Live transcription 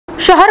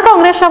शहर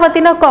काँग्रेसच्या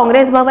वतीने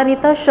काँग्रेस भवन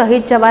इथं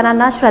शहीद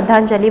जवानांना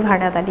श्रद्धांजली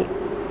वाहण्यात आली।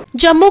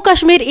 जम्मू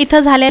काश्मीर इथं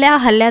झालेल्या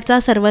हल्ल्याचा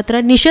सर्वत्र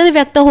निषेध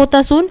व्यक्त होत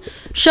असून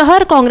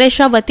शहर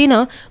काँग्रेसच्या वतीने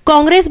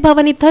काँग्रेस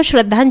भवन इथं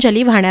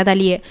श्रद्धांजली वाहण्यात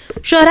आली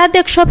आहे।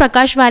 शहराध्यक्ष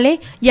प्रकाश वाले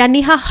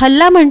यांनी हा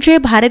हल्ला म्हणजे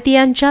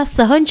भारतीयांच्या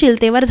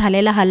सहनशीलतेवर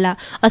झालेला हल्ला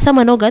असं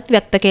मनोगत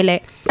व्यक्त केलंय।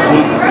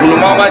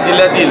 पुलवामा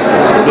जिल्ह्यातील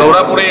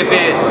गौरापूर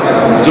येथे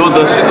जो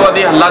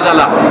दहशतवादी हल्ला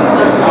झाला,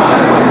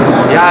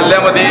 या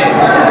हल्ल्यामध्ये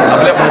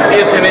आपल्या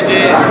भारतीय सेनेचे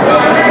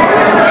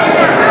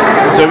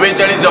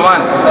 44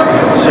 जवान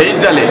शहीद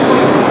झाले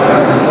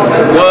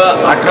व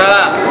 18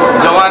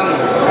 जवान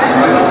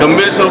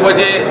गंभीर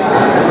स्वरूपाचे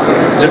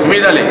जखमी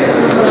झाले।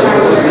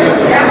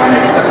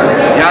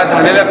 या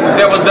झालेल्या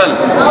कृत्याबद्दल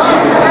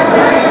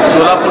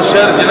सोलापूर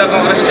शहर जिल्हा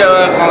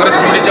काँग्रेस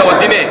कमिटीच्या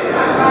वतीने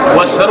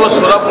व सर्व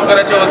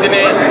सोलापूरकरांच्या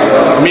वतीने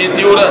मी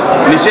तीव्र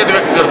निषेध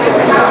व्यक्त करतो।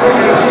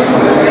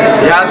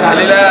 या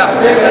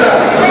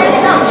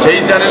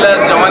शहीद झालेल्या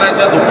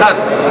जवानांच्या दुःखात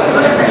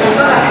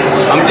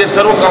आमचे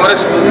सर्व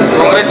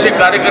काँग्रेसचे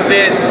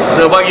कार्यकर्ते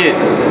सहभागी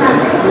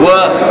आहेत व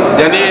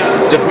ज्यांनी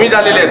जखमी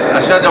झालेले आहेत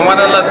अशा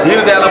जवानांना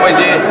धीर द्यायला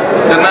पाहिजे,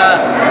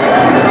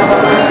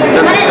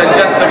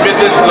 त्यांच्या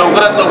तब्येतीत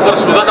लवकरात लवकर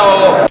सुधारणा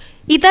व्हावं।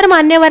 इतर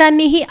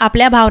मान्यवरांनीही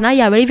आपल्या भावना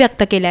यावेळी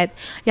व्यक्त केल्या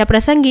आहेत। या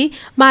प्रसंगी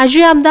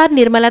माजी आमदार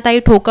निर्मलाताई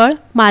ठोकळ,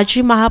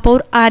 माजी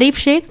महापौर आरिफ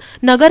शेख,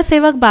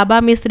 नगरसेवक बाबा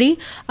मिस्त्री,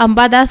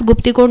 अंबादास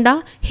गुप्तिकोंडा,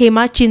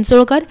 हेमा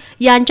चिंचोळकर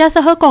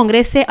यांच्यासह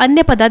काँग्रेसचे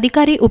अन्य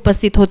पदाधिकारी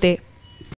उपस्थित होते।